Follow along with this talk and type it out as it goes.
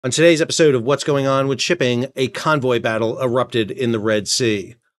On today's episode of What's Going On with Shipping, a convoy battle erupted in the Red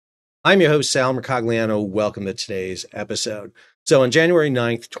Sea. I'm your host, Sal Mercogliano. Welcome to today's episode. So on January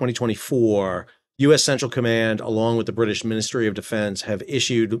 9th, 2024, U.S. Central Command, along with the British Ministry of Defense, have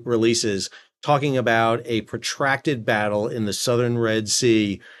issued releases talking about a protracted battle in the southern Red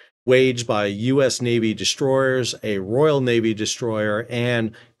Sea waged by U.S. Navy destroyers, a Royal Navy destroyer,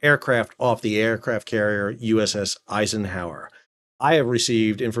 and aircraft off the aircraft carrier USS Eisenhower. I have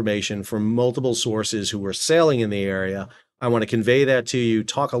received information from multiple sources who were sailing in the area. I want to convey that to you,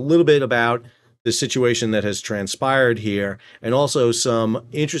 talk a little bit about the situation that has transpired here, and also some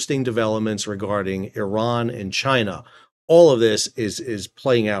interesting developments regarding Iran and China. All of this is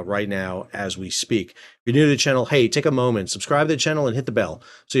playing out right now as we speak. If you're new to the channel, hey, take a moment, subscribe to the channel and hit the bell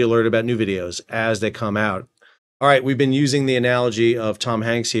so you'll learn about new videos as they come out. All right, we've been using the analogy of Tom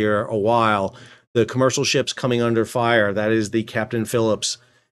Hanks here a while. The commercial ships coming under fire, that is the Captain Phillips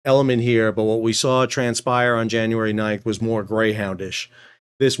element here. But what we saw transpire on January 9th was more Greyhoundish.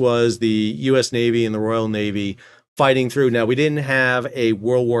 This was the U.S. Navy and the Royal Navy fighting through. Now, we didn't have a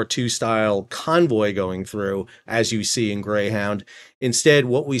World War II style convoy going through, as you see in Greyhound. Instead,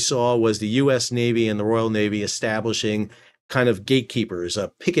 what we saw was the U.S. Navy and the Royal Navy establishing kind of gatekeepers,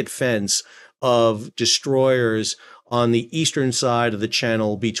 a picket fence of destroyers on the eastern side of the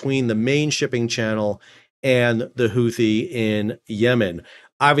channel between the main shipping channel and the Houthi in Yemen.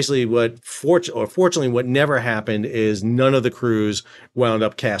 Obviously, fortunately, what never happened is none of the crews wound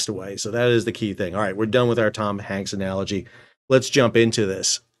up castaway. So that is the key thing. All right, we're done with our Tom Hanks analogy. Let's jump into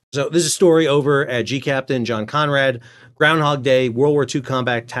this. So this is a story over at G Captain John Conrad. Groundhog Day, World War II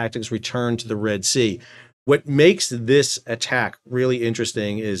combat tactics return to the Red Sea. What makes this attack really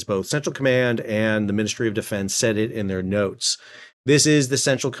interesting is both Central Command and the Ministry of Defense said it in their notes. This is the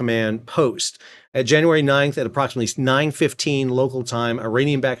Central Command post. At January 9th at approximately 9:15 local time,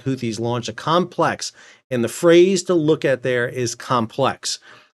 Iranian-backed Houthis launched a complex, and the phrase to look at there is complex.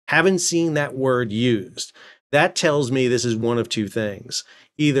 Haven't seen that word used. That tells me this is one of two things.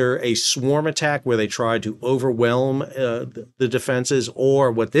 Either a swarm attack where they tried to overwhelm the defenses,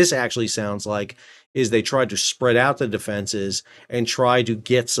 or what this actually sounds like is they tried to spread out the defenses and try to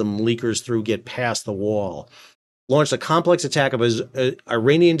get some leakers through, get past the wall. Launched a complex attack of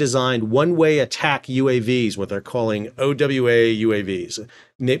Iranian-designed one-way attack UAVs, what they're calling OWA UAVs.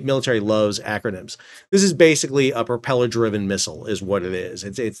 Military loves acronyms. This is basically a propeller-driven missile is what it is.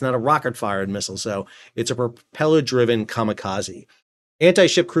 It's not a rocket-fired missile, so it's a propeller-driven kamikaze.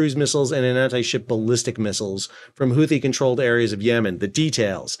 Anti-ship cruise missiles and an anti-ship ballistic missiles from Houthi-controlled areas of Yemen. The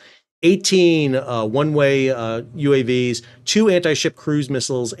details. 18 one-way UAVs, 2 anti-ship cruise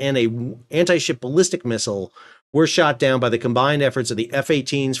missiles, and a anti-ship ballistic missile were shot down by the combined efforts of the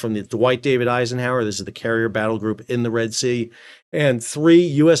F-18s from the Dwight David Eisenhower. This is the carrier battle group in the Red Sea, and 3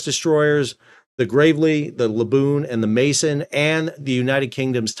 U.S. destroyers, the Gravely, the Laboon, and the Mason, and the United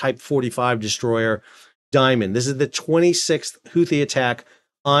Kingdom's Type 45 destroyer, Diamond. This is the 26th Houthi attack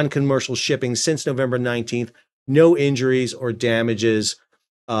on commercial shipping since November 19th. No injuries or damages.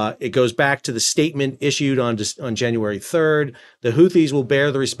 It goes back to the statement issued on January 3rd. The Houthis will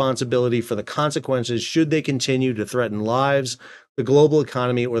bear the responsibility for the consequences should they continue to threaten lives, the global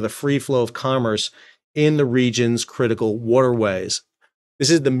economy, or the free flow of commerce in the region's critical waterways. This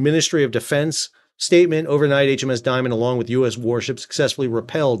is the Ministry of Defense statement. Overnight, HMS Diamond, along with U.S. warships, successfully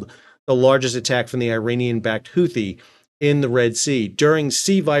repelled the largest attack from the Iranian-backed Houthi in the Red Sea. During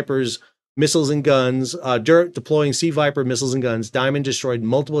Sea Viper's missiles and guns, deploying Sea Viper missiles and guns, Diamond destroyed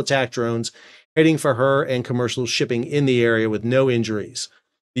multiple attack drones heading for her and commercial shipping in the area with no injuries.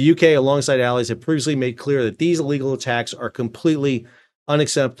 The UK, alongside allies, have previously made clear that these illegal attacks are completely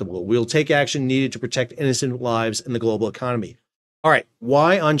unacceptable. We will take action needed to protect innocent lives in the global economy. All right,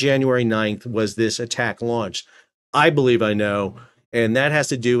 why on January 9th was this attack launched? I believe I know, and that has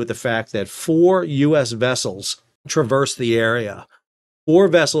to do with the fact that 4 U.S. vessels traversed the area. 4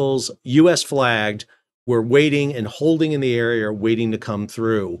 vessels, U.S. flagged, were waiting and holding in the area, waiting to come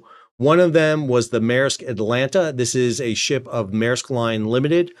through. One of them was the Maersk Atlanta. This is a ship of Maersk Line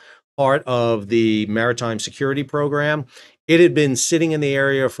Limited, part of the Maritime Security Program. It had been sitting in the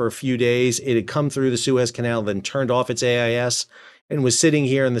area for a few days. It had come through the Suez Canal, then turned off its AIS, and was sitting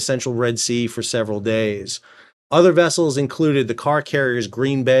here in the central Red Sea for several days. Other vessels included the car carriers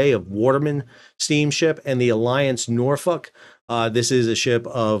Green Bay of Waterman steamship and the Alliance Norfolk. This is a ship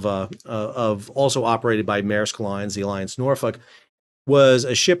of also operated by Maersk Lines. The Alliance Norfolk was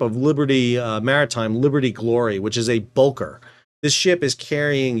a ship of Liberty Maritime Liberty Glory, which is a bulker. This ship is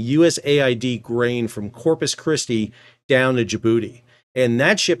carrying USAID grain from Corpus Christi down to Djibouti. And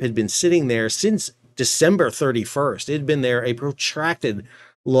that ship had been sitting there since December 31st. It had been there a protracted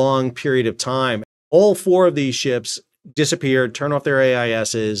long period of time. All four of these ships disappeared, turned off their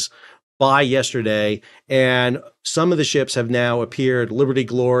AISs by yesterday, and some of the ships have now appeared. Liberty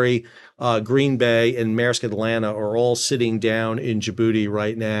Glory, Green Bay, and Maersk Atlanta are all sitting down in Djibouti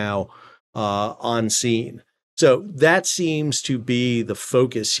right now on scene. So that seems to be the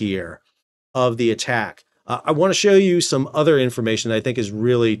focus here of the attack. I want to show you some other information that I think is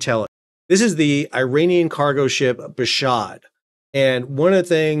really telling. This is the Iranian cargo ship Bashad. And one of the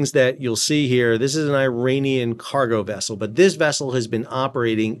things that you'll see here, this is an Iranian cargo vessel, but this vessel has been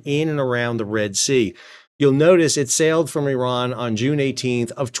operating in and around the Red Sea. You'll notice it sailed from Iran on June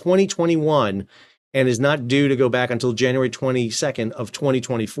 18th of 2021 and is not due to go back until January 22nd of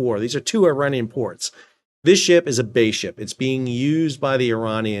 2024. These are two Iranian ports. This ship is a base ship. It's being used by the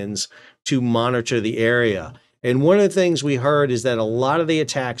Iranians to monitor the area. And one of the things we heard is that a lot of the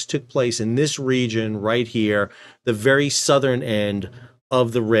attacks took place in this region right here, the very southern end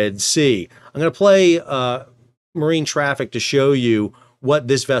of the Red Sea. I'm going to play marine traffic to show you what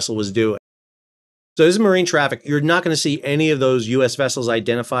this vessel was doing. So this is marine traffic. You're not going to see any of those U.S. vessels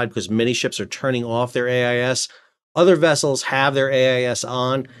identified because many ships are turning off their AIS. Other vessels have their AIS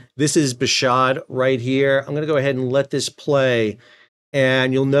on. This is Bashad right here. I'm going to go ahead and let this play.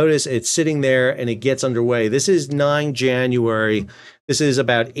 And you'll notice it's sitting there and it gets underway. This is 9 January. This is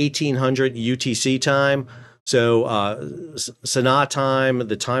about 1800 UTC time. So Sanaa time,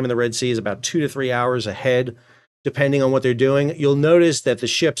 the time in the Red Sea is about 2 to 3 hours ahead, depending on what they're doing. You'll notice that the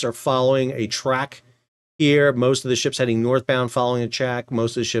ships are following a track here. Most of the ships heading northbound following a track.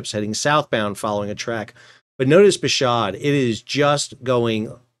 Most of the ships heading southbound following a track. But notice Bashad, it is just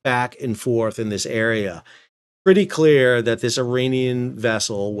going back and forth in this area. Pretty clear that this Iranian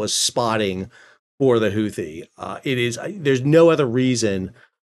vessel was spotting for the Houthi. There's no other reason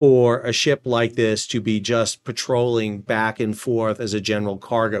for a ship like this to be just patrolling back and forth as a general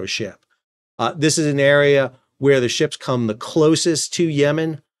cargo ship. This is an area where the ships come the closest to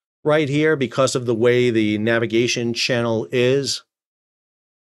Yemen right here because of the way the navigation channel is.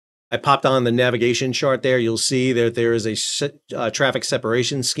 I popped on the navigation chart there. You'll see that there is a traffic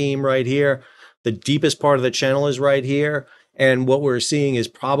separation scheme right here. The deepest part of the channel is right here. And what we're seeing is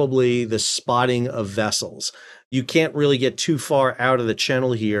probably the spotting of vessels. You can't really get too far out of the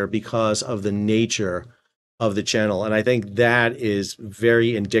channel here because of the nature of the channel. And I think that is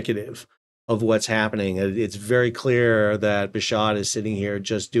very indicative of what's happening. It's very clear that Bashad is sitting here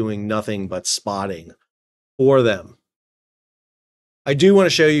just doing nothing but spotting for them. I do want to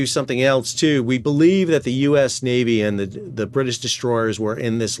show you something else too. We believe that the U.S. Navy and the British destroyers were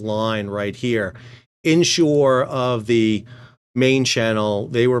in this line right here. Inshore of the main channel,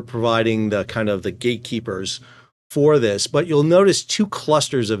 they were providing the kind of the gatekeepers for this. But you'll notice two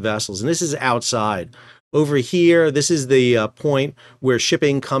clusters of vessels, and this is outside. Over here, this is the point where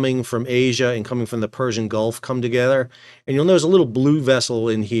shipping coming from Asia and coming from the Persian Gulf come together. And you'll notice a little blue vessel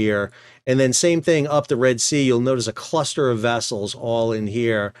in here. And then same thing up the Red Sea, you'll notice a cluster of vessels all in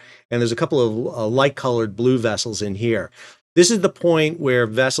here. And there's a couple of light-colored blue vessels in here. This is the point where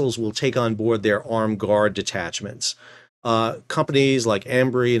vessels will take on board their armed guard detachments. Companies like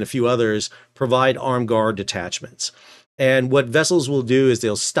Embry and a few others provide armed guard detachments. And what vessels will do is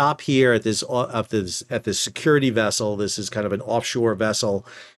they'll stop here at this security vessel. This is kind of an offshore vessel.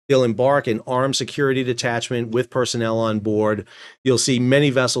 They'll embark an armed security detachment with personnel on board. You'll see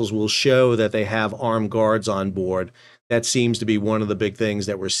many vessels will show that they have armed guards on board. That seems to be one of the big things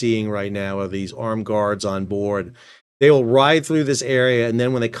that we're seeing right now of these armed guards on board. They will ride through this area, and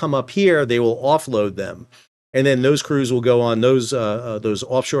then when they come up here, they will offload them. And then those crews will go on those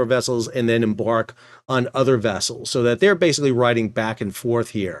offshore vessels and then embark on other vessels so that they're basically riding back and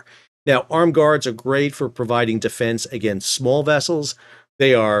forth here. Now, armed guards are great for providing defense against small vessels.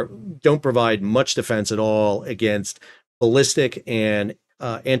 They don't provide much defense at all against ballistic and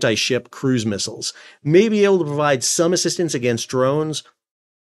anti-ship cruise missiles. May be able to provide some assistance against drones,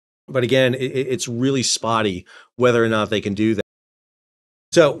 but again, it's really spotty whether or not they can do that.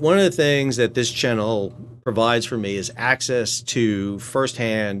 So one of the things that this channel provides for me is access to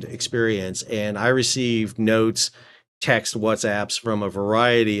firsthand experience. And I received notes, text, WhatsApps from a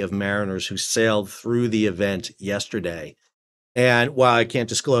variety of mariners who sailed through the event yesterday. And while I can't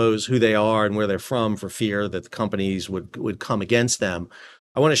disclose who they are and where they're from for fear that the companies would come against them,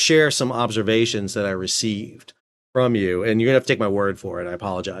 I want to share some observations that I received from you. And you're going to have to take my word for it. I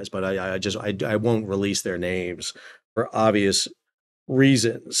apologize, but I won't release their names for obvious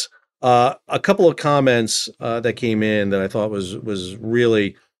reasons. A couple of comments that came in that I thought was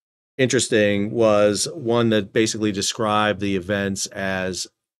really interesting was one that basically described the events as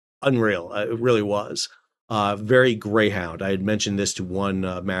unreal. It really was. very Greyhound. I had mentioned this to one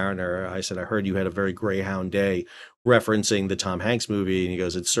mariner. I said, I heard you had a very Greyhound day, referencing the Tom Hanks movie. And he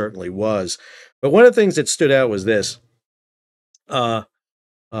goes, it certainly was. But one of the things that stood out was this.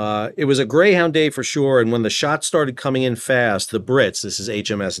 It was a Greyhound day for sure. And when the shots started coming in fast, the Brits, this is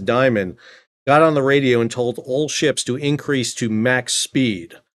HMS Diamond, got on the radio and told all ships to increase to max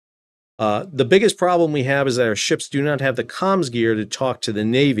speed. The biggest problem we have is that our ships do not have the comms gear to talk to the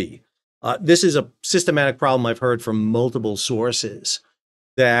Navy. This is a systematic problem I've heard from multiple sources,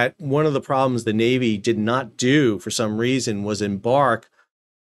 that one of the problems the Navy did not do for some reason was embark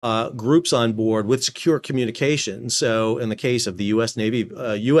groups on board with secure communication. So in the case of the U.S. Navy,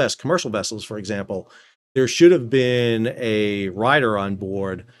 U.S. commercial vessels, for example, there should have been a rider on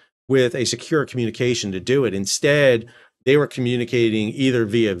board with a secure communication to do it. Instead, they were communicating either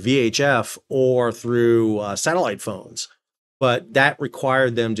via VHF or through satellite phones. But that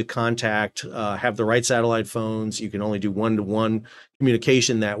required them to have the right satellite phones. You can only do one-to-one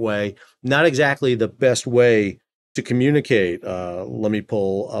communication that way. Not exactly the best way to communicate. Let me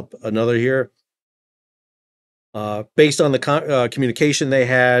pull up another here. Based on the communication they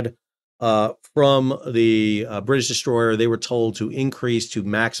had from the British destroyer, they were told to increase to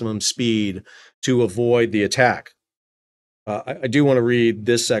maximum speed to avoid the attack. I do want to read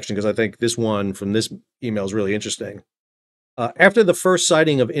this section because I think this one from this email is really interesting. After the first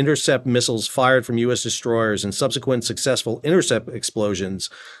sighting of intercept missiles fired from U.S. destroyers and subsequent successful intercept explosions,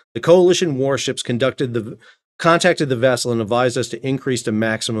 the coalition warships contacted the vessel and advised us to increase to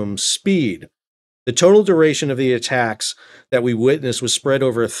maximum speed. The total duration of the attacks that we witnessed was spread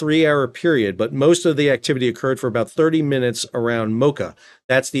over a 3-hour period, but most of the activity occurred for about 30 minutes around Mocha.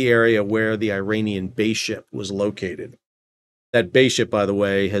 That's the area where the Iranian base ship was located. That base ship, by the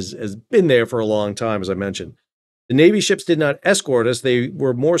way, has been there for a long time, as I mentioned. The Navy ships did not escort us. They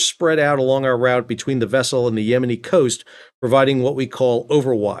were more spread out along our route between the vessel and the Yemeni coast, providing what we call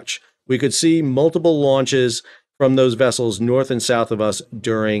overwatch. We could see multiple launches from those vessels north and south of us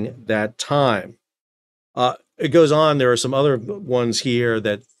during that time. It goes on. There are some other ones here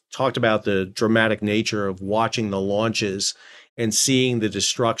that talked about the dramatic nature of watching the launches and seeing the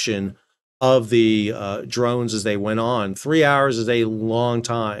destruction of the drones as they went on. 3 hours is a long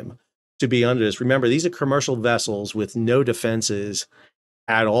time to be under this. Remember, these are commercial vessels with no defenses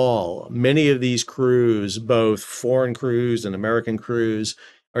at all. Many of these crews, both foreign crews and American crews,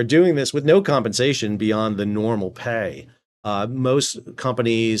 are doing this with no compensation beyond the normal pay. Most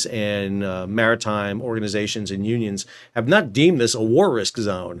companies and maritime organizations and unions have not deemed this a war risk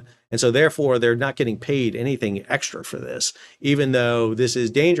zone. And so therefore, they're not getting paid anything extra for this, even though this is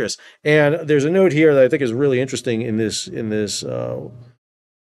dangerous. And there's a note here that I think is really interesting in this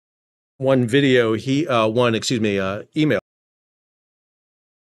one video, email.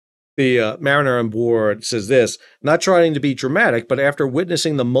 The mariner on board says this, not trying to be dramatic, but after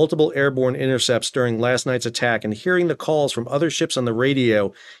witnessing the multiple airborne intercepts during last night's attack and hearing the calls from other ships on the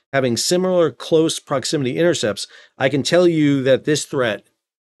radio having similar close proximity intercepts, I can tell you that this threat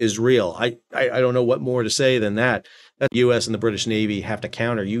is real. I don't know what more to say than that. That the U.S. and the British Navy have to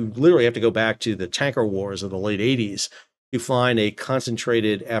counter. You literally have to go back to the tanker wars of the late 80s to find a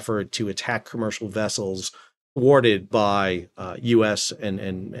concentrated effort to attack commercial vessels thwarted by U.S.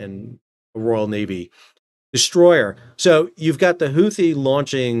 and Royal Navy destroyer. So you've got the Houthi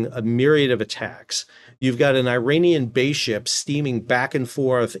launching a myriad of attacks. You've got an Iranian base ship steaming back and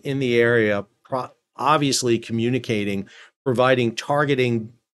forth in the area, obviously communicating, providing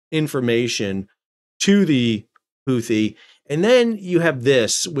targeting information to the Houthi. And then you have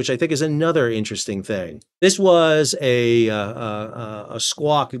this, which I think is another interesting thing. This was a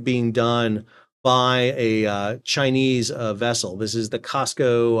squawk being done by a Chinese vessel. This is the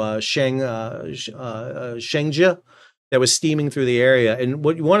COSCO Shengjia that was steaming through the area. And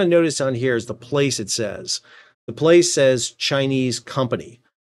what you want to notice on here is the place it says. The place says Chinese company.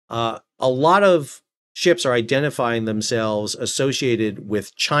 A lot of ships are identifying themselves associated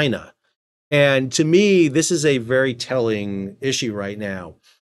with China. And to me, this is a very telling issue right now.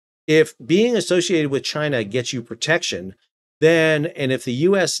 If being associated with China gets you protection, then, and if the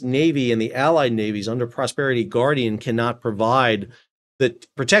U.S. Navy and the allied navies under Prosperity Guardian cannot provide the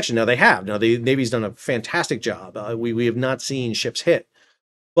protection, now they have. Now the Navy's done a fantastic job. We have not seen ships hit.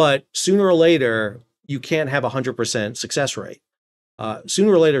 But sooner or later, you can't have a 100% success rate.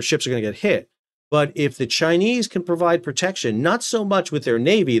 Sooner or later, ships are going to get hit. But if the Chinese can provide protection, not so much with their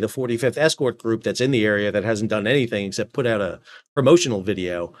Navy, the 45th Escort Group that's in the area that hasn't done anything except put out a promotional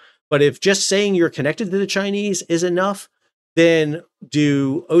video, but if just saying you're connected to the Chinese is enough, then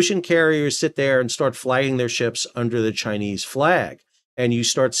do ocean carriers sit there and start flagging their ships under the Chinese flag? And you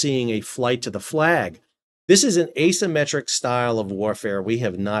start seeing a flight to the flag. This is an asymmetric style of warfare we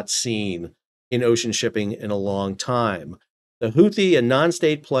have not seen in ocean shipping in a long time. The Houthi, a non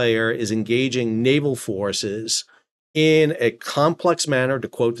state player, is engaging naval forces in a complex manner, to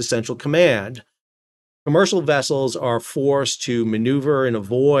quote the Central Command. Commercial vessels are forced to maneuver and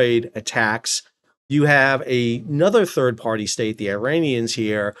avoid attacks. You have another third party state, the Iranians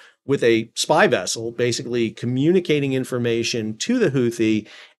here, with a spy vessel basically communicating information to the Houthi.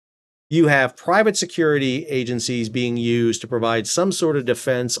 You have private security agencies being used to provide some sort of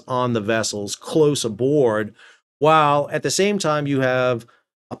defense on the vessels close aboard, while at the same time you have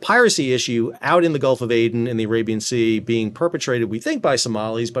a piracy issue out in the Gulf of Aden in the Arabian Sea being perpetrated, we think, by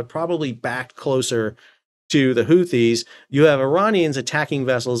Somalis, but probably backed closer to the Houthis. You have Iranians attacking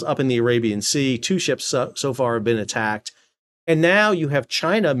vessels up in the Arabian Sea. Two ships so far have been attacked. And now you have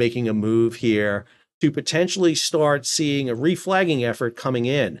China making a move here to potentially start seeing a reflagging effort coming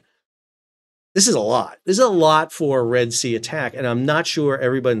in. This is a lot. This is a lot for a Red Sea attack, and I'm not sure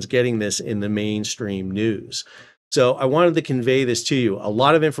everyone's getting this in the mainstream news. So I wanted to convey this to you. A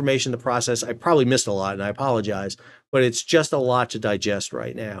lot of information to process. I probably missed a lot, and I apologize, but it's just a lot to digest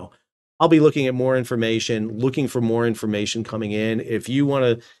right now. I'll be looking at more information, looking for more information coming in. If you want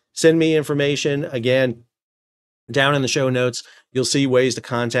to send me information, again, down in the show notes, you'll see ways to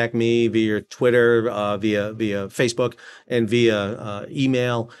contact me via Twitter, via Facebook, and via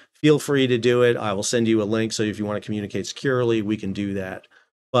email. Feel free to do it. I will send you a link. So if you want to communicate securely, we can do that.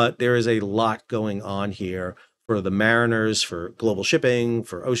 But there is a lot going on here for the mariners, for global shipping,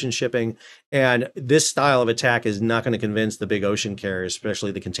 for ocean shipping. And this style of attack is not going to convince the big ocean carriers,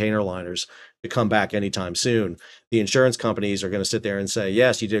 especially the container liners, to come back anytime soon. The insurance companies are going to sit there and say,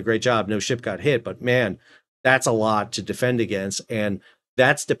 yes, you did a great job. No ship got hit. But man, that's a lot to defend against. And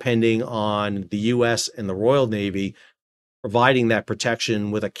that's depending on the US and the Royal Navy providing that protection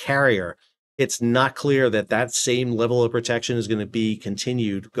with a carrier. It's not clear that that same level of protection is going to be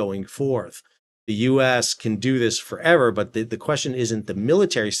continued going forth. The US can do this forever, but the question isn't the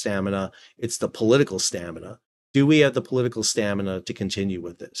military stamina, it's the political stamina. Do we have the political stamina to continue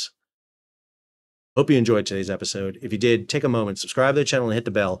with this? Hope you enjoyed today's episode. If you did, take a moment, subscribe to the channel and hit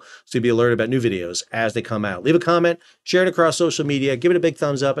the bell so you'll be alerted about new videos as they come out. Leave a comment, share it across social media, give it a big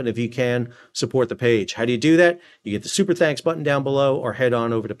thumbs up, and if you can, support the page. How do you do that? You get the super thanks button down below or head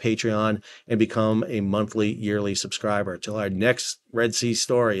on over to Patreon and become a monthly, yearly subscriber. Till our next Red Sea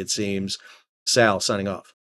story, it seems. Sal, signing off.